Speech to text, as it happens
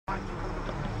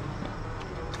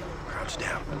crouch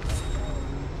down.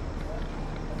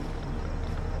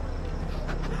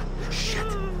 Shit.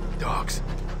 Dogs.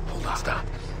 Hold on. Stop.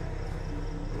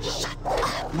 Shut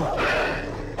up.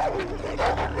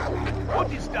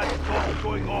 What is that dog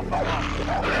going off about?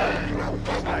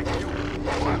 It's like you.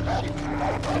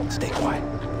 Stay quiet.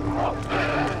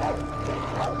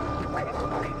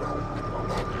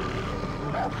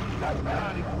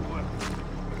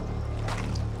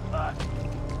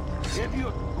 If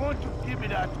you're going to give me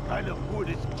that kind of food,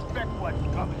 expect what's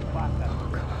coming back.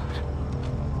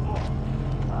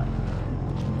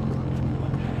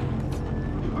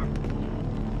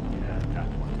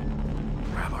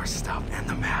 Grab our stuff and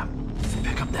the map.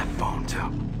 Pick up that phone, too.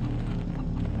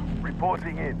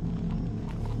 Reporting in.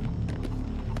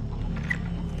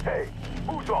 Hey,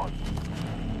 who's on?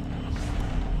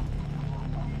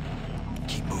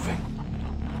 Keep moving.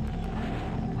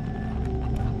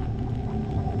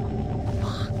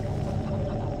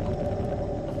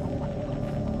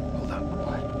 Hold up.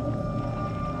 What?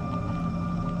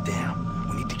 Damn,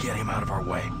 we need to get him out of our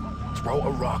way. Throw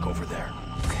a rock over there.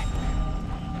 Okay.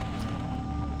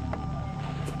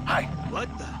 Hi. What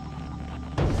the?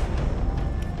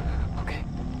 Okay,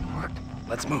 worked.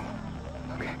 Let's move.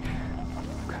 Okay.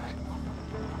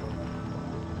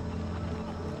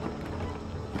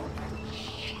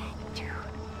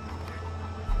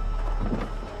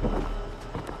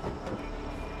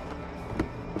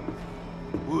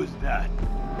 Who's that?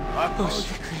 Oh,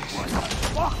 shit. What the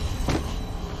fuck?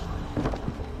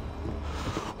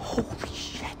 Holy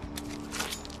shit.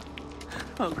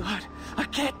 Oh, God. I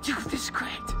can't do this,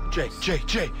 Grant. Jay,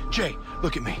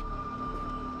 look at me.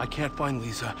 I can't find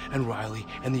Lisa and Riley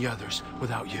and the others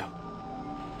without you.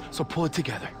 So pull it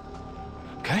together.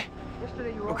 Okay?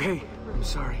 Okay, I'm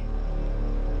sorry.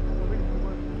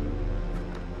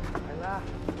 I laughed,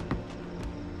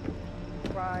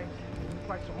 cried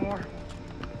some more.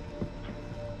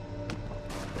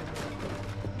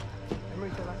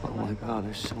 Oh my God,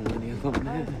 there's so many of them,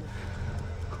 man.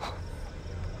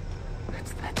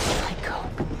 That's that psycho.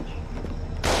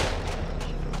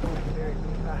 Very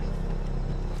fast.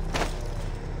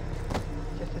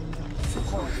 Just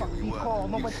be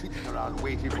calm. He's sitting around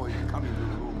waiting for you to come into the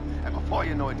room. And before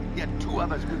you know it, yet two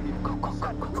others will be Go.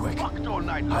 Quick. fucked all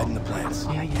night long. Hide in the plants.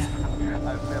 Yeah.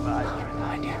 I've never I'll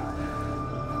remind you.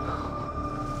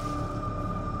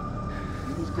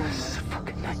 This is a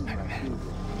fucking nightmare, man.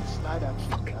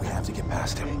 We have to get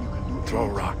past him. Throw a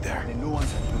rock there. And no one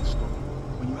can even stop.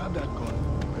 When you have that gun,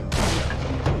 you can do that,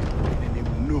 and then they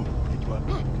will know that you are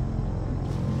big.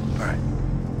 All right.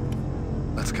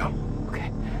 Let's go.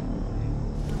 Okay.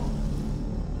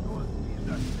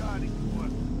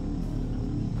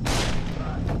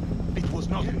 It was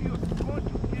nothing. If you're going to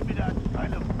give me that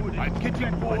kind of food, I'm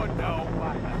getting forward now.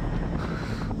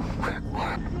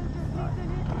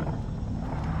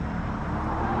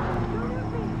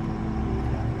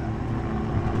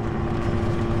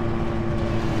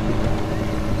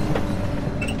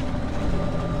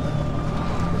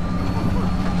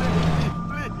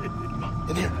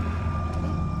 In here.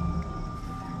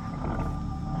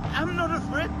 I'm not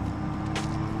afraid.